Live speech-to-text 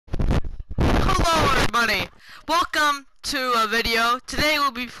everybody! Welcome to a video. Today we'll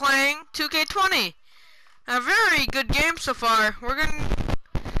be playing 2K20. A very good game so far. We're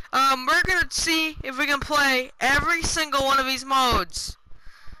gonna see if we can play every single one of these modes.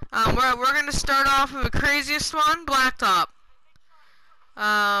 We're gonna start off with the craziest one, blacktop.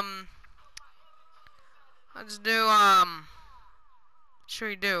 Let's do what should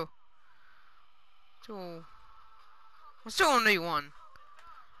we do? Let's do only one.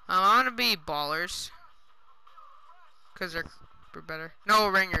 I'm gonna be ballers, cause they're better. No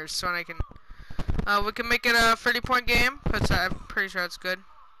ringers, so I can. We can make it a 30-point game, cause I'm pretty sure it's good.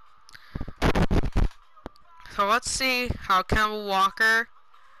 So let's see how Kemba Walker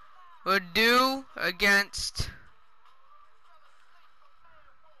would do against.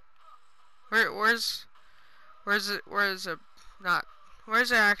 Where's it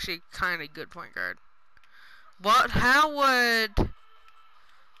actually kind of good point guard? How would?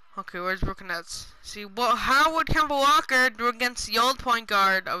 Okay, where's Brooklyn Nets? See, how would Kemba Walker do against the old point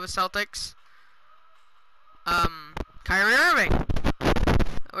guard of the Celtics? Kyrie Irving.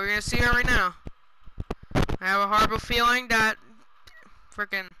 We're gonna see her right now. I have a horrible feeling that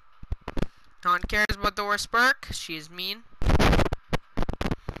frickin' no one cares about the worst spark. She is mean.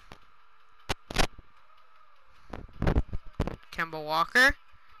 Kemba Walker.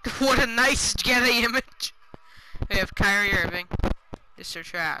 What a nice Getty image. We have Kyrie Irving. Mr.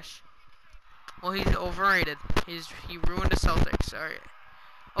 Trash. Well, he's overrated. He ruined the Celtics. Alright.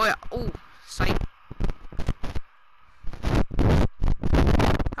 Oh yeah. Oh, sight.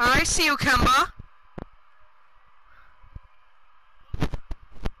 I see you, Kemba.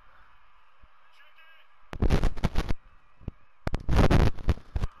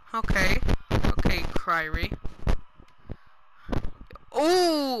 Okay. Okay, Kyrie.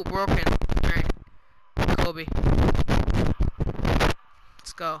 Oh, broken. Alright. Kobe.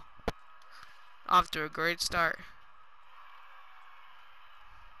 Let's go. Off to a great start.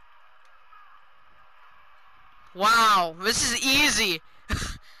 Wow, this is easy.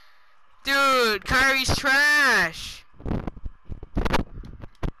 Dude, Kyrie's trash.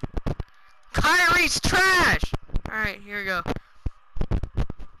 Kyrie's trash. Alright, here we go.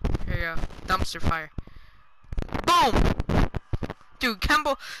 Here we go. Dumpster fire. Boom! Dude,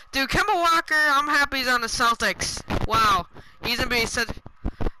 Kemba Walker, I'm happy he's on the Celtics. Wow. He's gonna be such.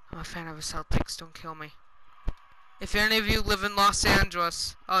 I'm a fan of the Celtics, don't kill me. If any of you live in Los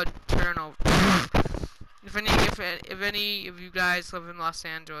Angeles, oh, turn over. If any of you guys live in Los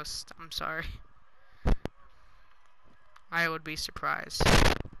Angeles, I'm sorry. I would be surprised.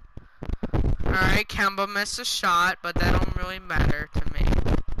 Alright, Kemba missed a shot, but that don't really matter to me.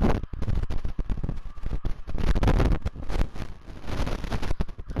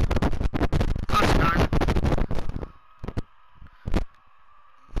 Gosh darn.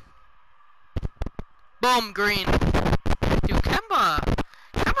 Boom, green. Dude, Kemba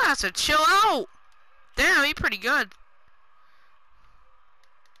has to chill out. Damn, he's pretty good.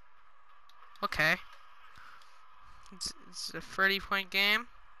 Okay. It's a 30-point game.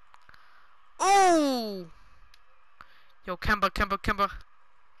 Ooh! Yo, Kemba.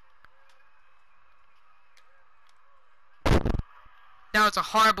 That was a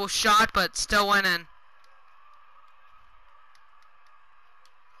horrible shot, but still went in.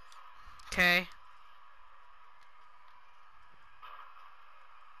 Okay.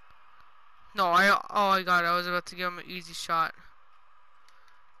 No, oh my god, I was about to give him an easy shot.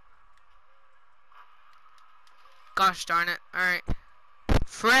 Gosh darn it. Alright.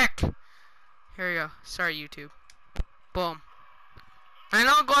 Frick! Here we go. Sorry, YouTube. Boom. I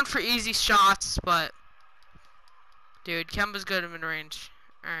know I'm going for easy shots, but dude, Kemba's good in mid-range.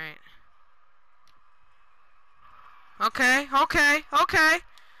 Alright. Okay.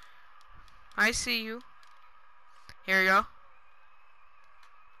 I see you. Here we go.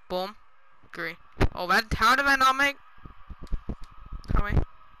 Boom. Agree. Oh, how did I not make? How am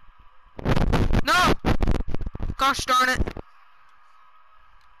I? No! Gosh darn it.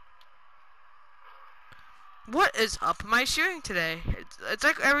 What is up with my shooting today? It's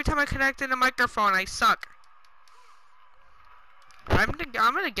like every time I connect in a microphone, I suck. I'm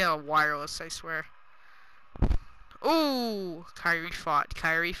gonna get a wireless, I swear. Ooh! Kyrie fought.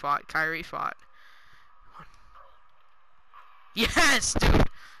 Yes, dude!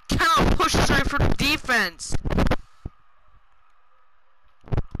 Cannot push straight for the defense.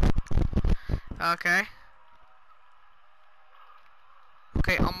 Okay.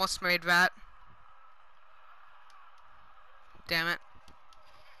 Okay, almost made that. Damn it.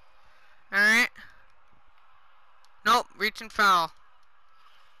 Alright. Nope, reach and foul.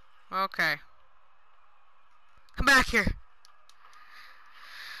 Okay. Come back here.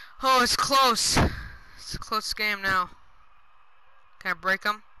 Oh, it's close. It's a close game now. Can I break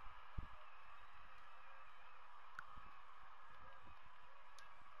him?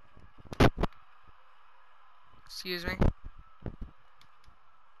 Excuse me.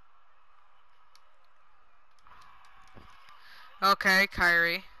 Okay,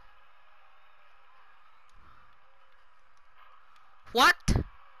 Kyrie. What?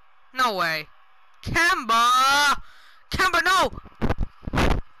 No way. Kemba! Kemba, no!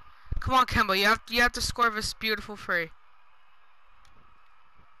 Come on, Kemba. You have to score this beautiful free.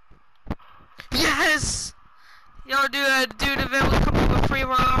 Yes! Yo, dude, the event was coming with a free of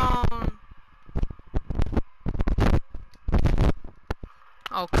our own.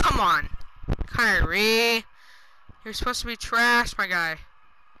 Oh, come on. Kyrie. You're supposed to be trash, my guy.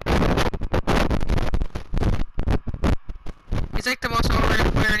 He's like the most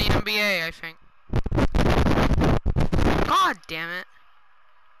overrated player in the NBA, I think. God damn it.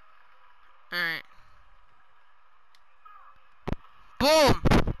 Alright. Boom!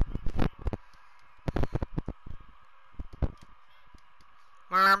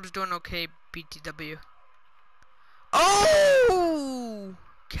 My arm's doing okay, BTW. Oh!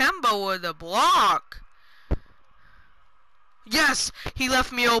 Kemba with a block. Yes! He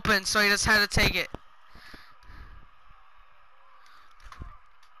left me open, so he just had to take it.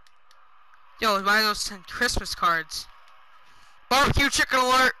 Yo, buy those 10 Christmas cards. Barbecue chicken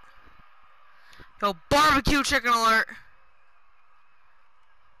alert! Yo, barbecue chicken alert!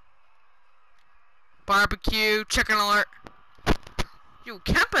 Barbecue chicken alert! Yo,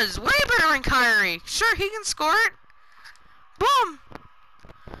 Kemba's way better than Kyrie. Sure, he can score it. Boom!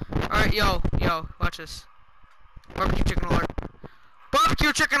 Alright, yo, watch this. Barbecue chicken alert.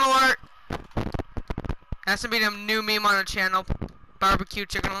 Barbecue chicken alert! That's gonna be the new meme on the channel. Barbecue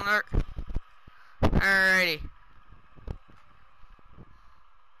chicken alert. Alrighty.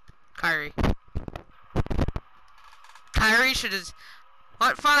 Kyrie. Kyrie should just...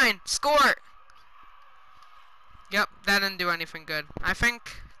 What? Fine. Score! Yep, that didn't do anything good. I think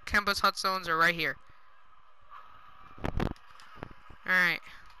Kemba's hot zones are right here. Alright.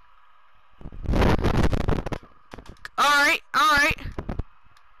 Alright.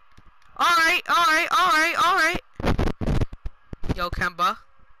 Yo, Kemba.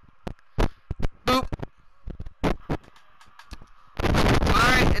 Boop.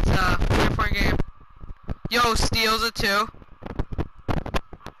 Alright, it's a 3-point game. Yo, steals it too.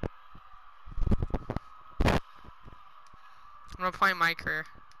 I'm gonna play my career.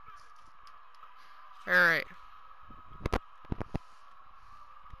 Alright.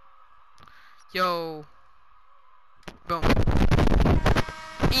 Yo. Boom.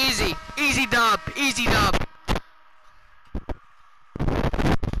 Easy. Easy dub. Easy dub.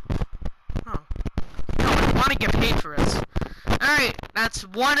 Oh. No, I want to get paid for this. Alright, that's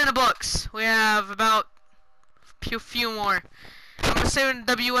one in the books. We have about a few more. I'm gonna save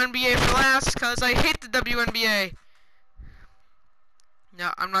the WNBA for last, because I hate the WNBA.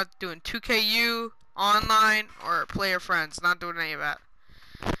 No, I'm not doing 2KU, online, or player friends. Not doing any of that.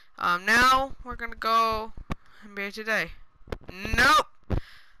 Now, we're gonna go NBA Today. Nope!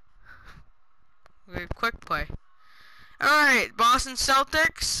 Quick play. Alright, Boston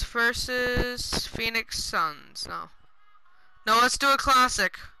Celtics versus Phoenix Suns. No, let's do a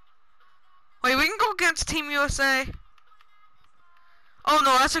classic. Wait, we can go against Team USA? Oh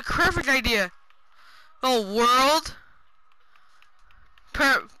no, that's a perfect idea. Oh, world?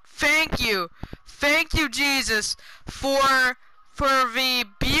 Thank you, Jesus, for the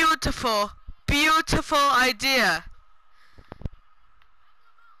beautiful idea.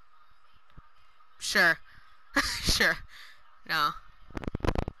 Sure, sure, no.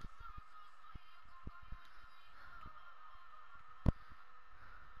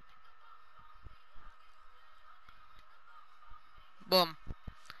 Boom.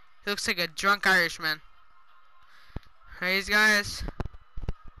 He looks like a drunk Irishman. Hey, these guys.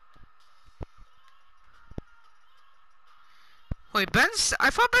 Wait, I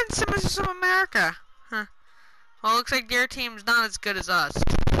thought Ben Simmons was from America. Huh. Well, it looks like their team's not as good as us.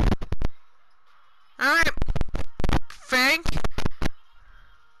 Alright. Thank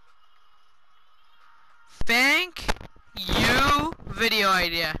you, video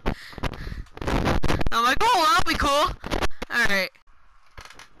idea. I'm like, oh, that'll be cool. Alright.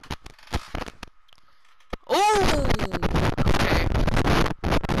 Oh! Okay.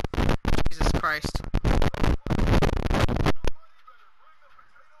 Jesus Christ.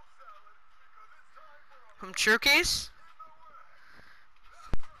 From Turkeys?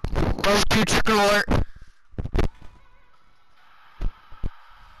 Barbecue chicken alert.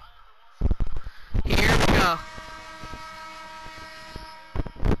 Here we go.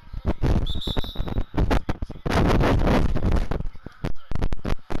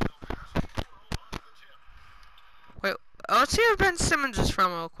 let's see where Ben Simmons is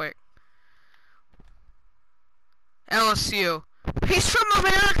from real quick. LSU. He's from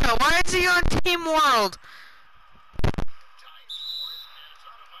America. Why is he on Team World?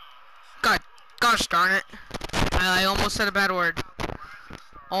 Gosh darn it. I almost said a bad word.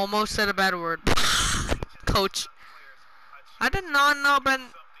 Almost said a bad word. Coach. I did not know Ben.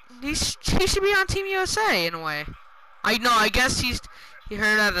 He should be on Team USA in a way. I guess he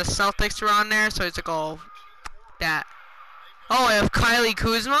heard that the Celtics were on there, so he's like, oh, that. Oh, I have Kylie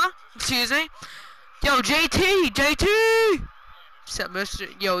Kuzma. Excuse me. Yo, JT.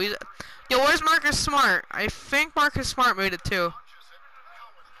 Yo, where's Marcus Smart? I think Marcus Smart made it too.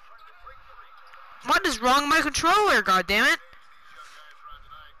 What is wrong with my controller? God damn it!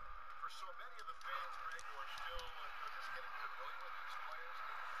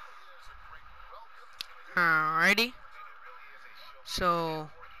 Alrighty. So,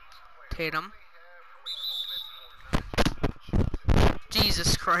 Tatum.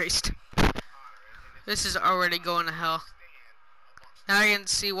 Jesus Christ. This is already going to hell. Now I can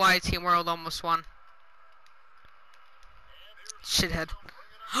see why Team World almost won. Shithead.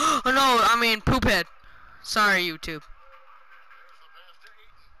 Oh no, I mean poophead. Sorry, YouTube.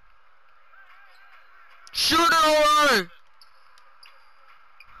 Shoot it away!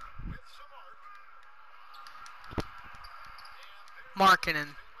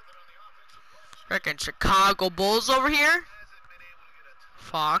 Marketing. Frickin' Chicago Bulls over here.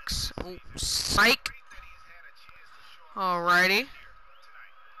 Fox. Ooh, psych. Alrighty.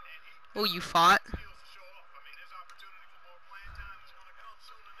 Oh, you fought.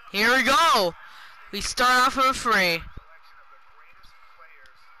 Here we go. We start off with a free.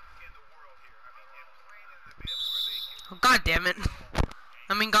 Oh, God damn it.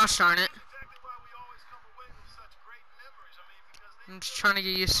 I mean, gosh darn it. I'm just trying to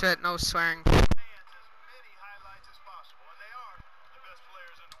get used to it. No swearing.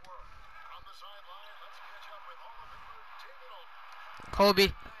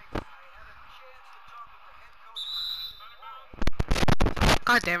 Kobe.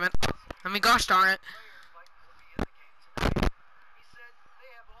 God damn it. I mean, gosh darn it.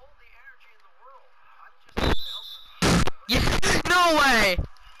 Yeah, no way!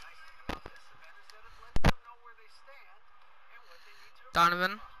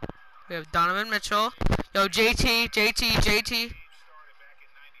 Donovan. We have Donovan Mitchell. Yo, JT.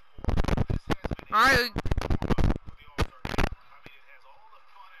 Alright.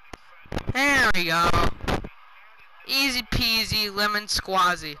 There we go. Easy peasy, lemon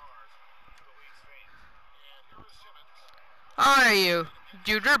squazzy. How are you?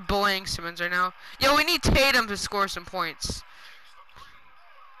 Dude, they're bullying Simmons right now. Yo, we need Tatum to score some points.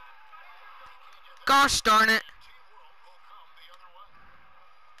 Gosh darn it.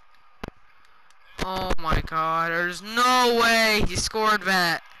 Oh my god, there's no way he scored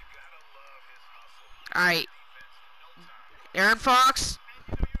that. Alright. Aaron Fox.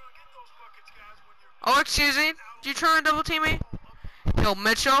 Oh, excuse me. Did you try and double team me? Yo,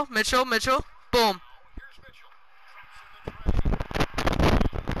 Mitchell. Boom.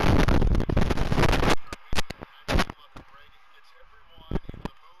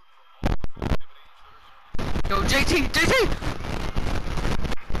 Yo, JT.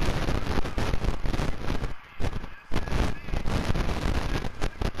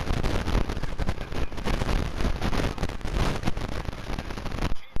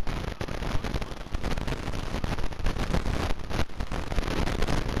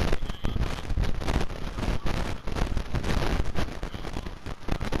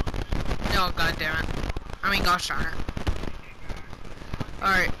 Oh, god damn it. I mean, gosh darn it.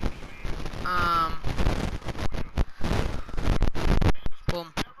 Alright.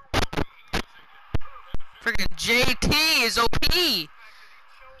 Boom. Freaking JT is OP!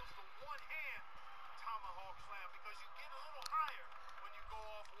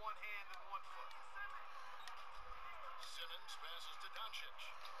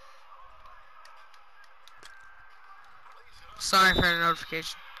 Sorry for the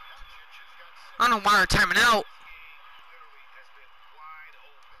notification. I don't know why we're timing out.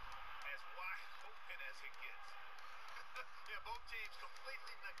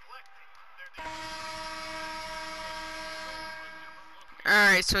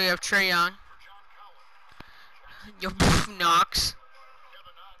 Alright, so we have Trae Young. Yo, Knox.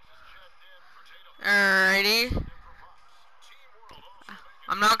 Alrighty.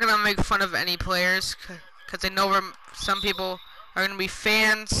 I'm not gonna make fun of any players, because I know some people are gonna be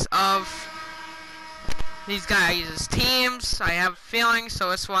fans of these guys' teams. I have feelings, so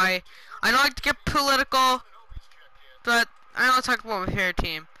that's why I don't like to get political, but I don't talk about my favorite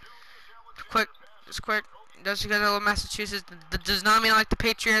team. Just quick. Just because I love Massachusetts, that does not mean I like the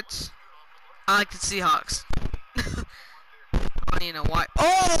Patriots. I like the Seahawks. I don't even know why.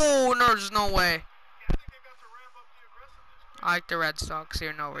 Oh, no, there's no way. I like the Red Sox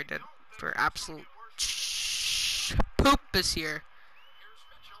here. No, we did. For absolute poop this year.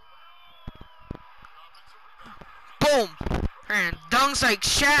 Boom. And dunks like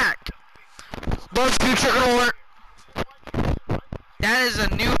Shaq. Barbecue chicken alert. That is a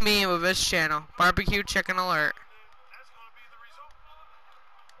new meme of this channel. Barbecue chicken alert.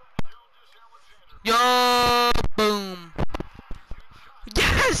 Yo, boom.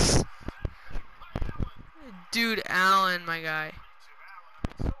 Yes! Dude, Allen, my guy.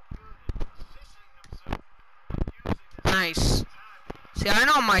 Nice. See, I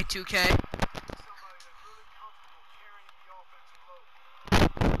know my 2K.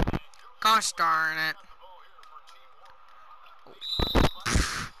 Gosh darn it.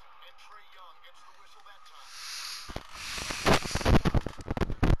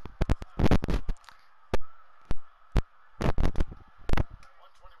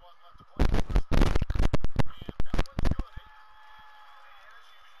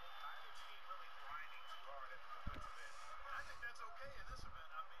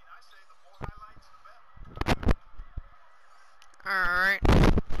 Alright.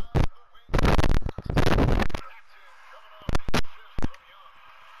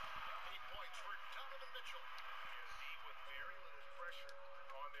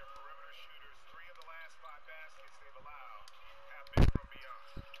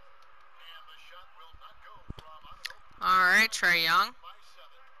 Alright, Trae Young.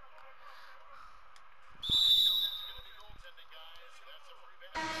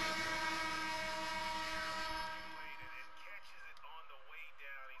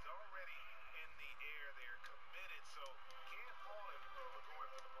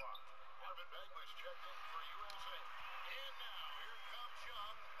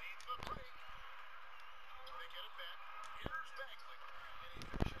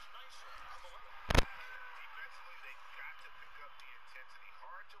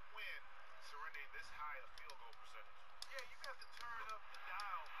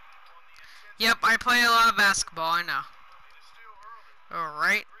 Yep, I play a lot of basketball, I know.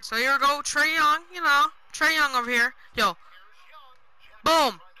 Alright, so here we go, Trae Young, you know, Trae Young over here. Yo,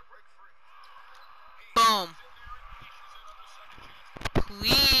 boom. Boom.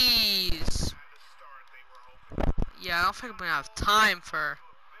 Please. Yeah, I don't think I'm gonna have time for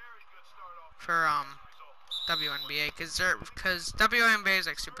WNBA, because WNBA is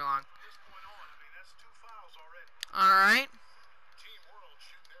like super long. Alright.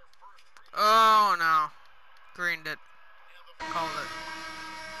 Oh no. Greened it. Called it.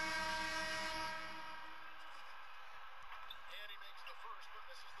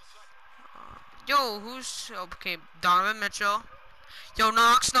 Yo, who's okay? Donovan Mitchell. Yo,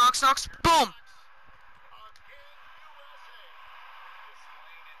 Knox. Boom.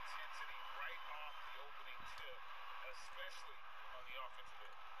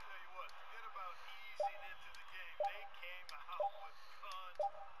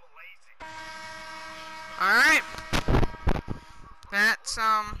 Alright. That's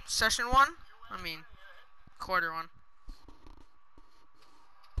session 1. I mean quarter 1.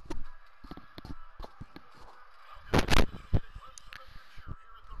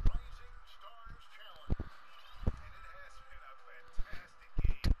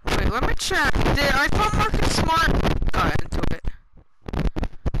 Wait, let me check. I thought Marcus Smart got into it.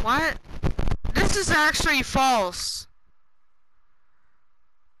 What? This is actually false.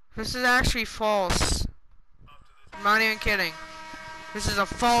 This is actually false. I'm not even kidding. This is a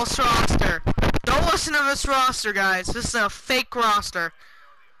false roster. Don't listen to this roster, guys. This is a fake roster.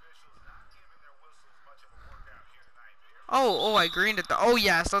 Oh, I greened it though. Oh,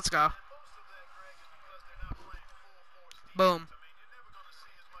 yes, let's go. Boom.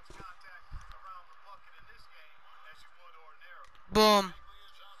 Boom.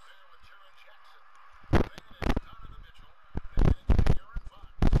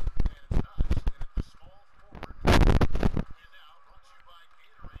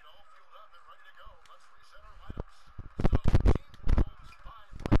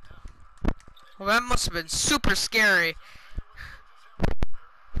 Well, that must have been super scary.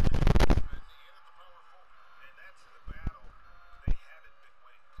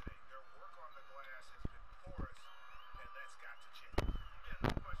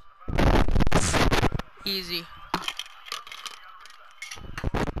 Easy.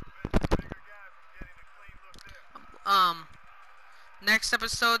 Next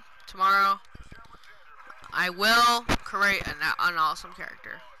episode, tomorrow, I will create an awesome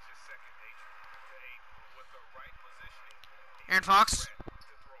character. Aaron Fox.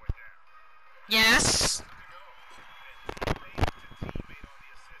 Yes.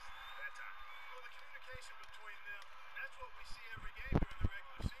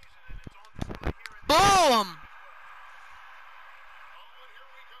 Boom.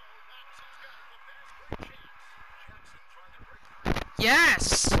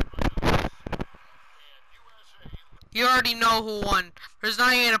 Yes. You already know who won. There's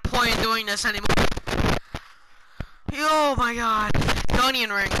not even a point in doing this anymore. Oh my god.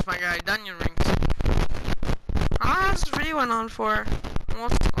 Dunyan rings, my guy. Dunyan rings. This video went on for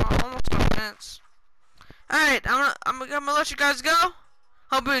almost 5 minutes. Alright, I'm gonna let you guys go.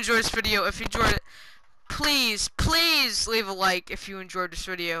 Hope you enjoyed this video. If you enjoyed it, please leave a like if you enjoyed this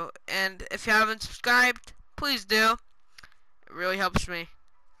video. And if you haven't subscribed, please do. It really helps me.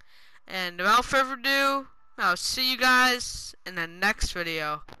 And without further ado, I'll see you guys in the next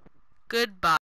video. Goodbye.